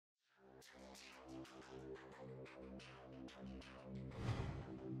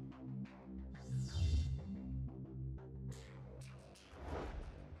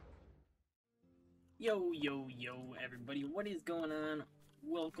Yo, yo, yo, everybody, what is going on?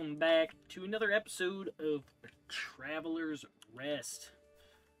 Welcome back to another episode of Traveler's Rest.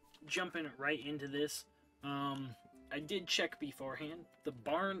 Jumping right into this, I did check beforehand. The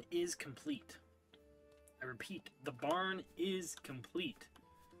barn is complete. I repeat, the barn is complete.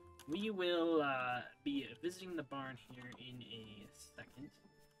 We will be visiting the barn here in a second.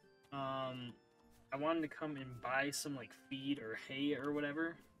 I wanted to come and buy some like feed or hay or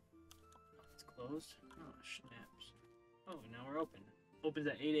whatever. It's closed. Oh, snaps. Oh, now we're open. Opens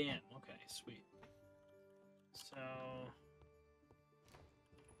at 8 a.m. Okay, sweet. So...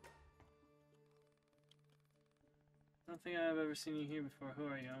 I don't think I've ever seen you here before. Who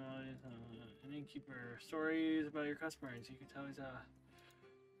are you? I'm always an innkeeper. Stories about your customers. You can tell he's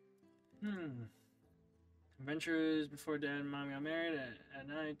Adventures before Dad and Mom got married. At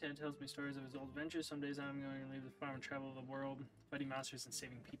night, Dad tells me stories of his old adventures. Some days I'm going to leave the farm and travel the world, fighting monsters and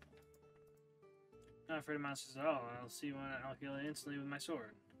saving people. Not afraid of monsters at all. I'll see one. I'll kill it instantly with my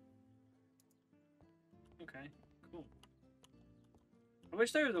sword. Okay, cool. I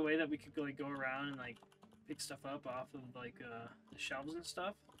wish there was a way that we could like go around and like pick stuff up off of like the shelves and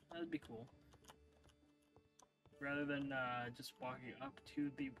stuff. That'd be cool. Rather than just walking up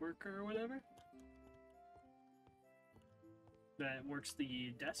to the worker or whatever that works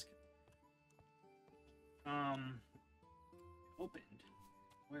the desk. Opened.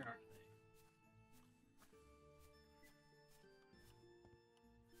 Where are they?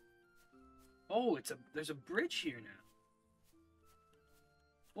 Oh, there's a bridge here now.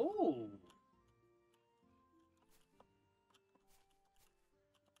 Oh.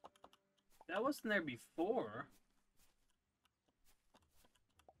 That wasn't there before.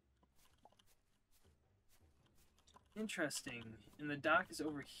 Interesting. And the dock is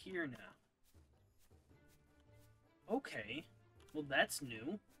over here now. Okay. Well, that's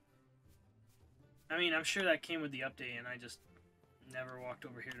new. I mean, I'm sure that came with the update and I just never walked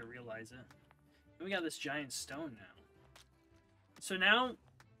over here to realize it. And we got this giant stone now. So now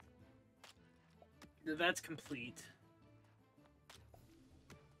that that's complete,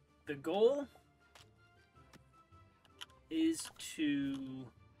 the goal is to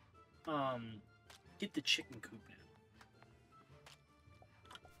get the chicken coop now.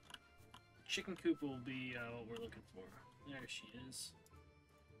 Chicken coop will be what we're looking for. There she is.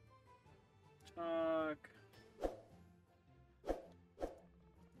 Talk.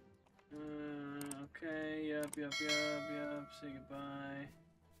 Okay, yep. Say goodbye.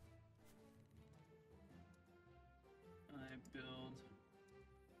 I build.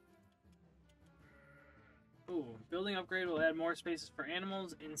 Ooh, building upgrade will add more spaces for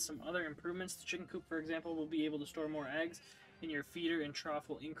animals and some other improvements. The chicken coop, for example, will be able to store more eggs, and your feeder and trough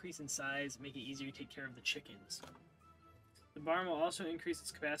will increase in size, make it easier to take care of the chickens. The barn will also increase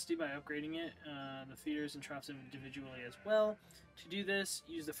its capacity by upgrading it, the feeders and troughs individually as well. To do this,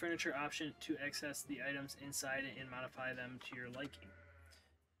 use the furniture option to access the items inside and modify them to your liking.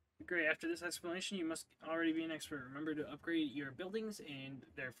 Great, after this explanation, you must already be an expert. Remember to upgrade your buildings and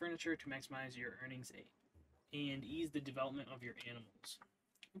their furniture to maximize your earnings and ease the development of your animals.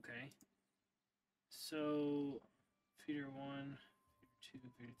 Okay. So, feeder 1, feeder 2,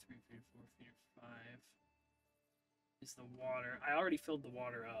 feeder 3, feeder 4, feeder 5 is the water. I already filled the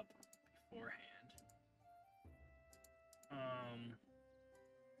water up beforehand.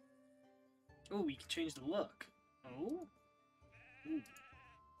 Oh, we can change the look. Oh? Ooh.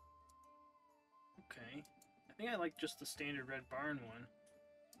 Okay. I think I like just the standard red barn one.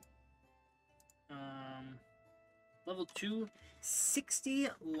 Level 2, 60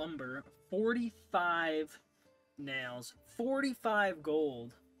 lumber, 45 nails, 45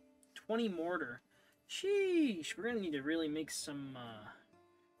 gold, 20 mortar. Sheesh, we're gonna need to really make some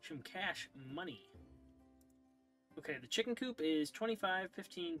cash money. Okay, the chicken coop is 25,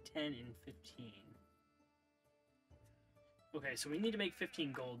 15, 10, and 15. Okay, so we need to make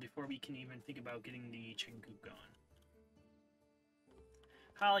 15 gold before we can even think about getting the chicken coop going.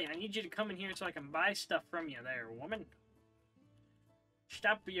 Holly, I need you to come in here so I can buy stuff from you there, woman.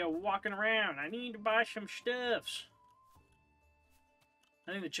 Stop you walking around. I need to buy some stuffs.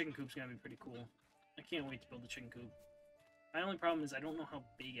 I think the chicken coop's gonna be pretty cool. I can't wait to build the chicken coop. My only problem is I don't know how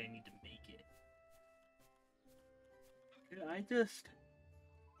big I need to make it. I just...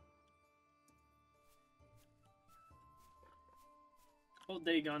 whole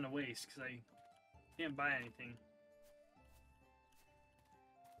day gone to waste because I can't buy anything.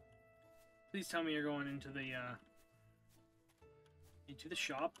 Please tell me you're going into the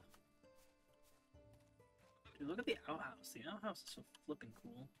shop Dude, look at the outhouse. The outhouse is so flipping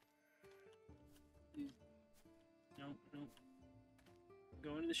cool. Dude. Nope, nope.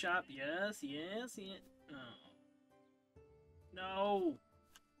 Going to the shop. Yes, yes, yes. Oh. No!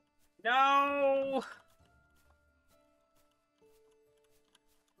 No!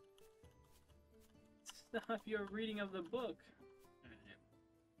 Stop your reading of the book. Alright.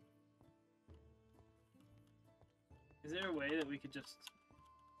 Is there a way that we could just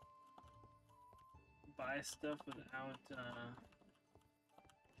buy stuff without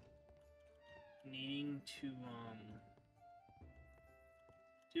needing to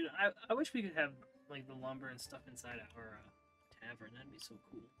Dude, I wish we could have like the lumber and stuff inside our tavern. That'd be so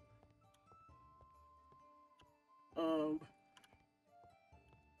cool.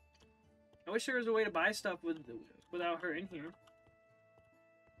 I wish there was a way to buy stuff without her in here.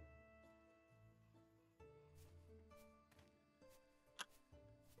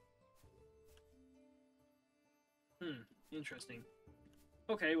 Interesting.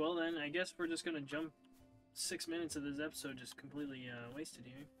 Okay, well then, I guess we're just gonna jump 6 minutes of this episode just completely wasted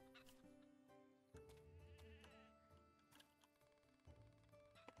here.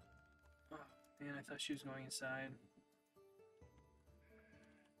 Oh, man, I thought she was going inside.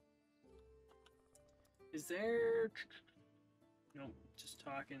 Is there... Nope, just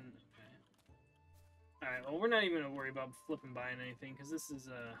talking. Okay. Alright, well, we're not even gonna worry about flipping buying anything, because this is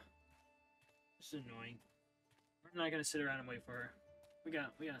annoying. We're not gonna sit around and wait for her. We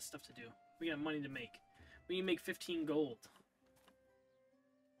got stuff to do. We got money to make. We need to make 15 gold.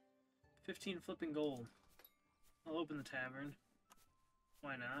 15 flipping gold. I'll open the tavern.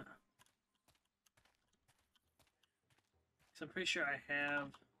 Why not? So I'm pretty sure I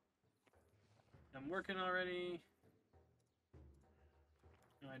have... I'm working already.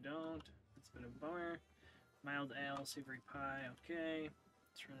 No, I don't. That's been a bummer. Mild ale, savory pie. Okay.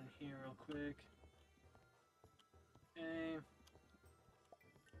 Let's run in here real quick. Okay.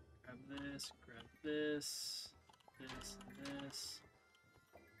 Grab this, this.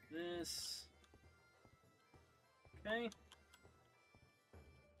 Okay.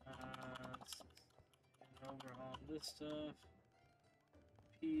 Let's get over all this stuff.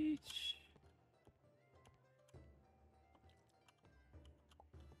 Peach.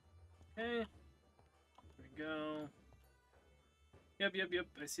 Okay. There we go. Yep.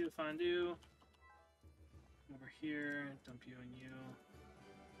 I see the fondue. Over here, dump you and you.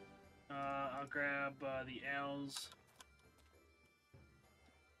 I'll grab the ales.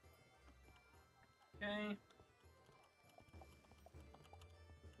 Okay.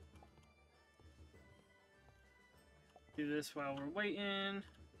 Do this while we're waiting.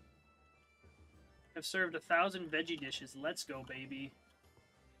 I've served 1,000 veggie dishes. Let's go, baby.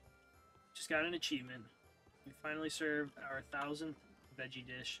 Just got an achievement. We finally served our 1,000th veggie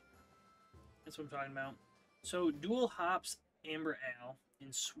dish. That's what I'm talking about. So, dual hops, amber ale,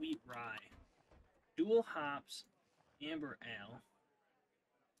 and sweet rye. Dual hops, amber ale,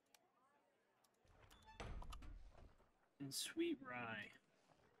 and sweet rye.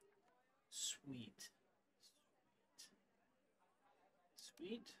 Sweet.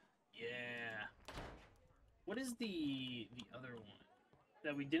 Sweet? Yeah. What is the other one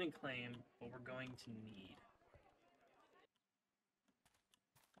that we didn't claim, but we're going to need?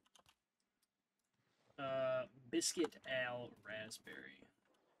 Biscuit ale raspberry.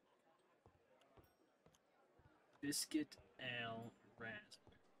 Biscuit ale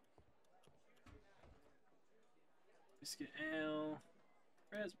raspberry. Biscuit ale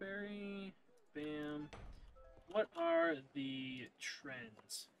raspberry. Bam. What are the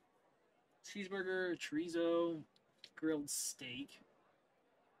trends? Cheeseburger, chorizo, grilled steak.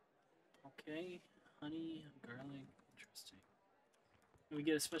 Okay. Honey, garlic. Interesting. And we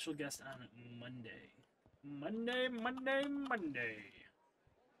get a special guest on Monday. Monday. Okay,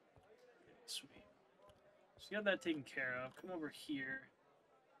 sweet. So you got that taken care of. Come over here.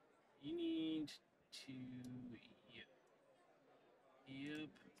 You need to... Yep.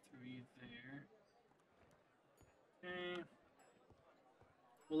 Throw you there. Okay.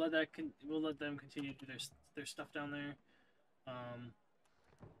 We'll let them continue to do their stuff down there.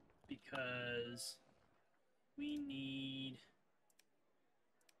 Because we need...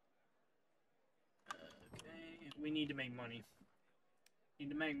 Okay, we need to make money. Need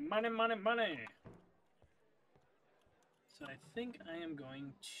to make money! So I think I am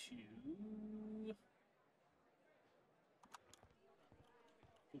going to...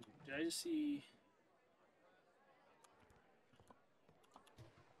 Ooh, did I just see...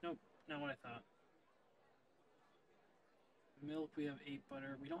 Nope, not what I thought. Milk, we have 8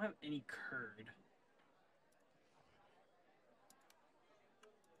 butter. We don't have any curd.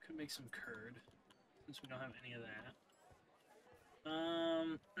 Could make some curd. since we don't have any of that.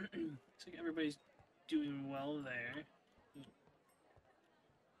 Looks like everybody's doing well there.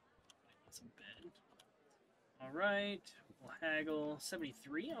 Some bed. Alright, we'll haggle.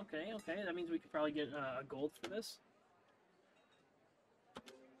 73, okay, okay. That means we could probably get a gold for this.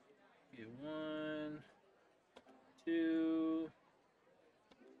 Okay, 1, 2,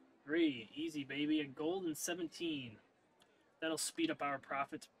 3. Easy, baby. A gold and 17. That'll speed up our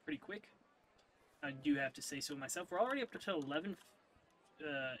profits pretty quick. I do have to say so myself. We're already up to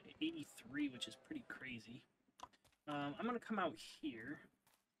 1183, which is pretty crazy. I'm going to come out here.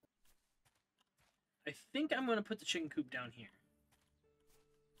 I think I'm going to put the chicken coop down here.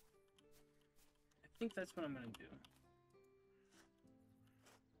 I think that's what I'm going to do.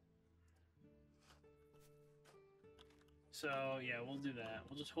 So, yeah, we'll do that.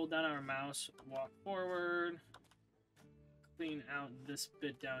 We'll just hold down our mouse, walk forward, clean out this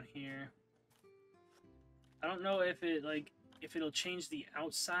bit down here. I don't know if it, like, if it'll change the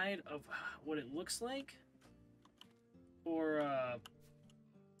outside of what it looks like, or,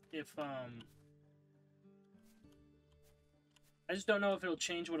 if, I just don't know if it'll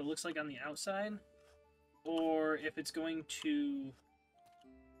change what it looks like on the outside, or if it's going to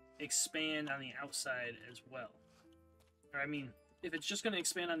expand on the outside as well. Or, I mean, if it's just going to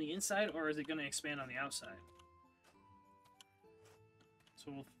expand on the inside, or is it going to expand on the outside?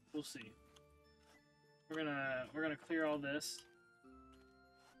 So we'll see. We're gonna clear all this.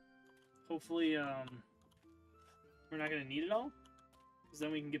 Hopefully, we're not gonna need it all, because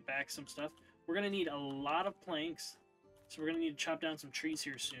then we can get back some stuff. We're gonna need a lot of planks, so we're gonna need to chop down some trees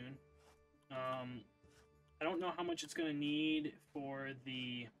here soon. I don't know how much it's gonna need for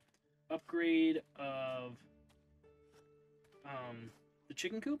the upgrade of the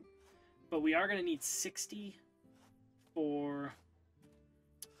chicken coop, but we are gonna need 60 for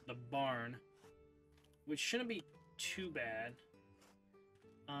the barn, which shouldn't be too bad.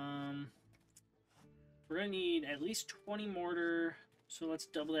 We're gonna need at least 20 mortar, so let's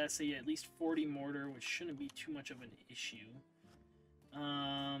double that, say at least 40 mortar, which shouldn't be too much of an issue.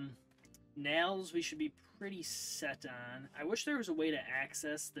 Nails we should be pretty set on. I wish there was a way to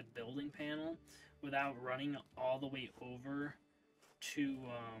access the building panel without running all the way over to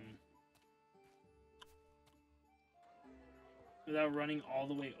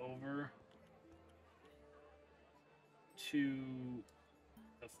to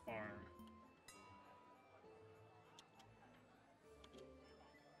the farm.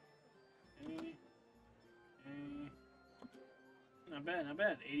 Okay. Okay. Not bad, not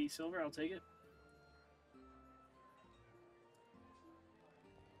bad. 80 silver, I'll take it.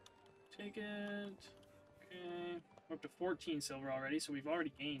 Take it. Okay. We're up to 14 silver already, so we've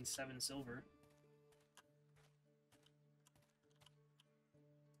already gained 7 silver.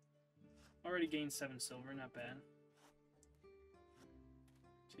 Already gained 7 silver, not bad.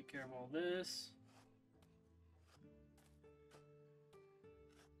 Take care of all this.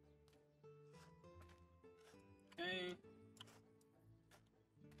 Okay.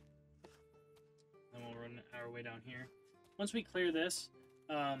 Then we'll run our way down here. Once we clear this,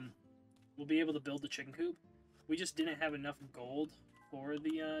 we'll be able to build the chicken coop. We just didn't have enough gold for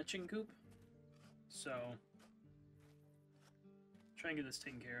the chicken coop, so try and get this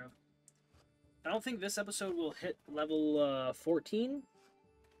taken care of. I don't think this episode will hit level 14,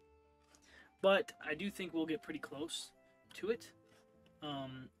 but I do think we'll get pretty close to it.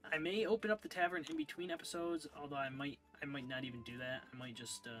 I may open up the tavern in between episodes, although I might not even do that. I might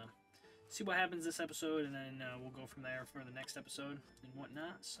just see what happens this episode, and then we'll go from there for the next episode and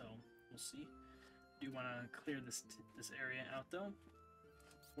whatnot. So we'll see. Do want to clear this area out though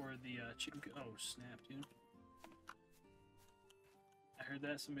for the chicken. Oh snap, dude! I heard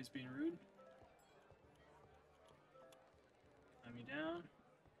that somebody's being rude. Let me down.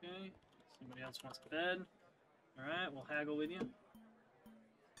 Okay. Somebody else wants a bed. All right, we'll haggle with you.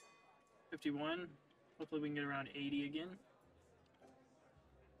 51. Hopefully we can get around 80 again.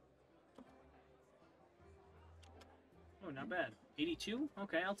 Oh, not bad. 82?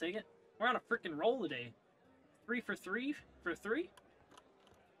 Okay, I'll take it. We're on a freaking roll today. 3 for 3 for 3.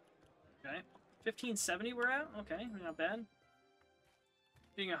 Okay. 1570 we're at. Okay, not bad.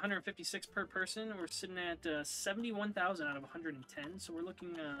 Getting 156 per person. We're sitting at 71,000 out of 110. So we're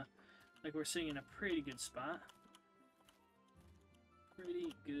looking like we're sitting in a pretty good spot.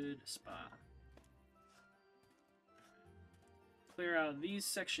 Pretty good spot. Clear out these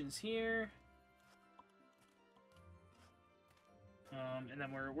sections here. And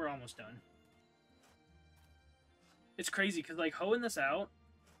then we're almost done. It's crazy because like hoeing this out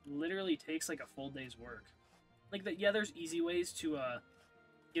literally takes like a full day's work. Like that, yeah, there's easy ways to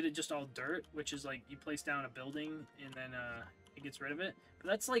get it just all dirt, which is like you place down a building and then it gets rid of it. But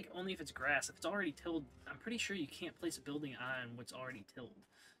that's like only if it's grass. If it's already tilled, I'm pretty sure you can't place a building on what's already tilled.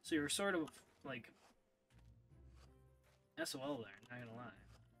 So you're sort of like SOL there, not gonna lie.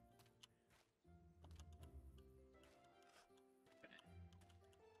 Okay.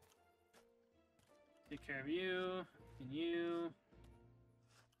 Take care of you, and you.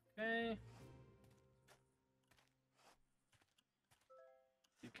 Okay.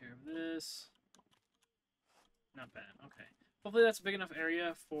 Take care of this. Not bad. Okay. Hopefully that's a big enough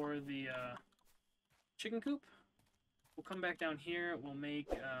area for the chicken coop. We'll come back down here. We'll make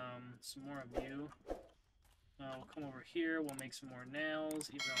some more of you. We'll come over here. We'll make some more nails,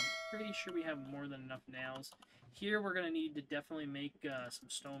 even though I'm pretty sure we have more than enough nails. Here we're going to need to definitely make some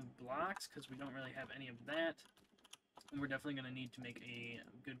stone blocks because we don't really have any of that. And we're definitely going to need to make a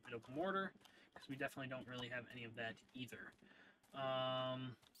good bit of mortar because we definitely don't really have any of that either.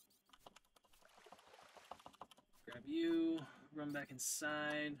 Grab you, run back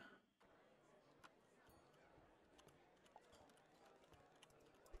inside.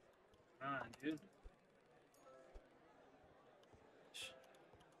 Come on, dude.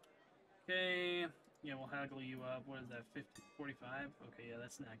 Okay, yeah, we'll haggle you up. What is that, 50, 45? Okay, yeah,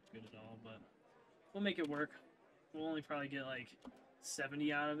 that's not good at all, but we'll make it work. We'll only probably get like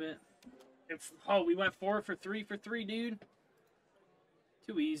 70 out of it. Oh, we went 4 for 3 for 3, dude.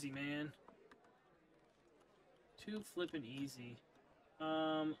 Too easy, man. Too flippin' easy.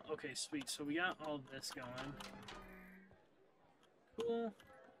 Okay, sweet. So we got all this going. Cool.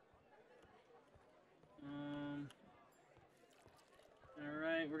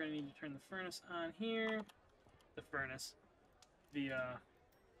 Alright, we're gonna need to turn the furnace on here. The furnace. The,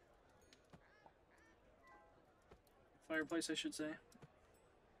 fireplace, I should say. Okay.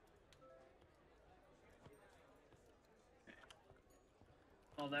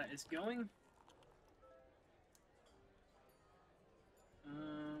 All that is going.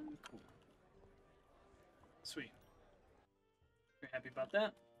 Cool. Sweet. Very happy about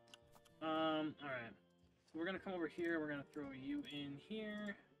that. Alright. So we're gonna come over here, we're gonna throw you in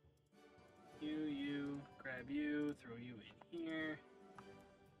here. You, grab you, throw you in here.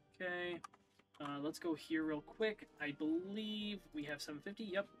 Okay. Let's go here real quick. I believe we have 750.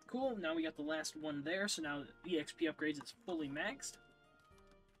 Yep, cool. Now we got the last one there, so now the EXP upgrades is fully maxed.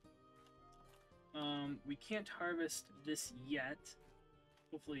 We can't harvest this yet.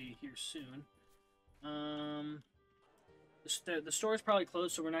 Hopefully here soon. The store is probably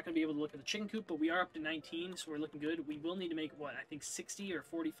closed, so we're not going to be able to look at the chicken coop, but we are up to 19, so we're looking good. We will need to make, what, I think 60 or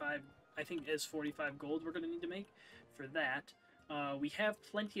 45, I think it's 45 gold we're going to need to make for that. We have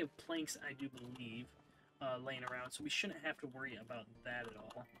plenty of planks, I do believe, laying around, so we shouldn't have to worry about that at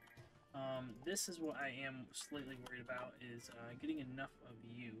all. This is what I am slightly worried about, is getting enough of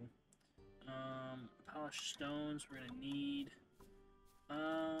you. Polished stones we're going to need.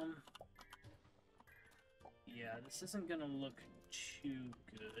 Yeah, this isn't gonna look too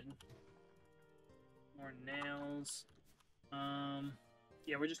good. More nails.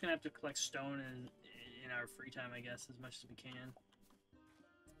 Yeah, we're just gonna have to collect stone in our free time, I guess, as much as we can.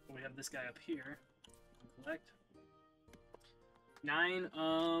 But we have this guy up here. Collect. 9.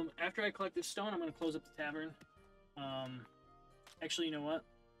 After I collect this stone, I'm gonna close up the tavern. Actually, you know what?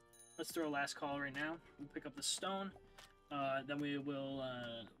 Let's throw a last call right now. We'll pick up the stone. Then we will,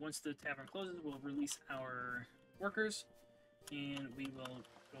 once the tavern closes, we'll release our workers, and we will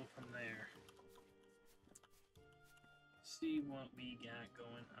go from there. See what we got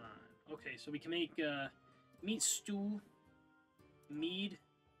going on. Okay, so we can make meat stew, mead,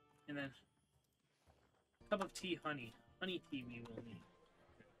 and then a cup of tea, honey. Honey tea we will need.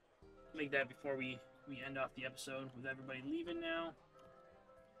 Make that before we end off the episode with everybody leaving now.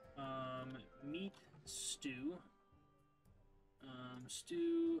 Meat stew.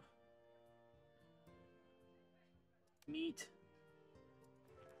 Stew, meat,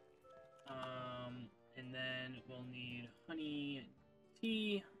 and then we'll need honey,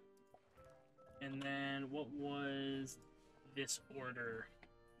 tea, and then what was this order?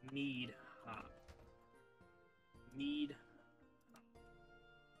 Mead hop. Mead hop.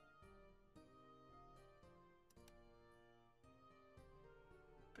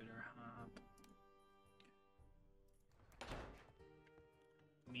 Bitter hop.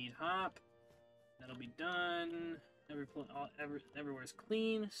 Mead hop. That'll be done. Everywhere's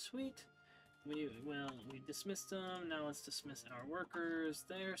clean. Sweet. We dismissed them. Now let's dismiss our workers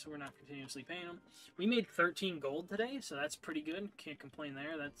there, so we're not continuously paying them. We made 13 gold today, so that's pretty good. Can't complain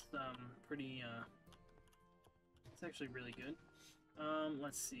there. That's pretty. It's actually really good.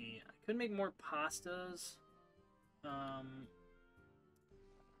 Let's see. I could make more pastas.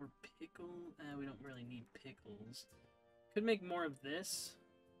 pickle. We don't really need pickles. Could make more of this,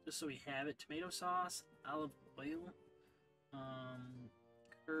 just so we have it. Tomato sauce, olive oil,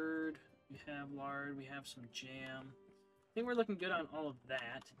 curd. We have lard. We have some jam. I think we're looking good on all of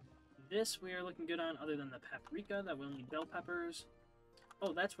that. This we are looking good on, other than the paprika. That we'll need bell peppers.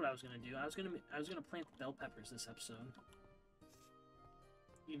 Oh, that's what I was gonna do. I was gonna plant the bell peppers this episode,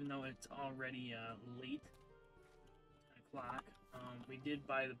 even though it's already late, 10 o'clock. We did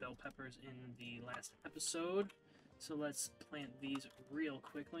buy the bell peppers in the last episode, so let's plant these real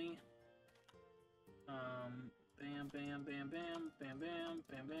quickly. Bam, bam, bam, bam, bam, bam, bam,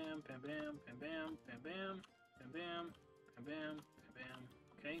 bam, bam, bam, bam, bam, bam, bam, bam, bam, bam, bam, bam.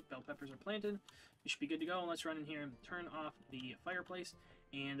 Okay, bell peppers are planted. We should be good to go. Let's run in here and turn off the fireplace.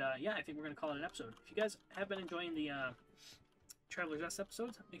 And yeah, I think we're gonna call it an episode. If you guys have been enjoying the Traveler's Rest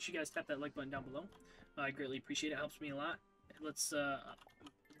episodes, make sure you guys tap that like button down below. I greatly appreciate it. It helps me a lot. Let's the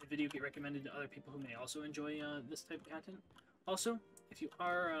video get recommended to other people who may also enjoy this type of content. Also, if you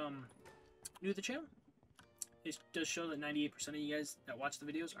are new to the channel, it does show that 98% of you guys that watch the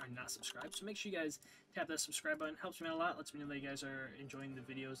videos are not subscribed. So make sure you guys tap that subscribe button. Helps me out a lot. Lets me know that you guys are enjoying the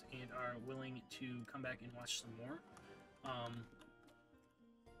videos and are willing to come back and watch some more.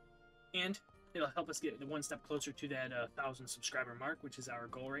 And it'll help us get one step closer to that 1,000 subscriber mark, which is our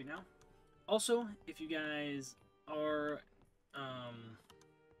goal right now. Also, if you guys are,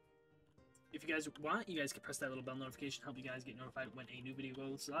 if you guys want, you guys can press that little bell notification, help you guys get notified when a new video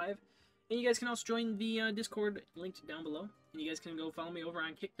goes live. And you guys can also join the Discord linked down below. And you guys can go follow me over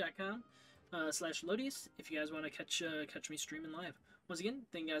on kick.com/Lodious if you guys want to catch me streaming live. Once again,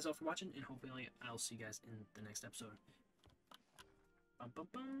 thank you guys all for watching, and hopefully I'll see you guys in the next episode. Bum, bum,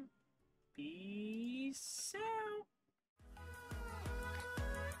 bum. Peace out.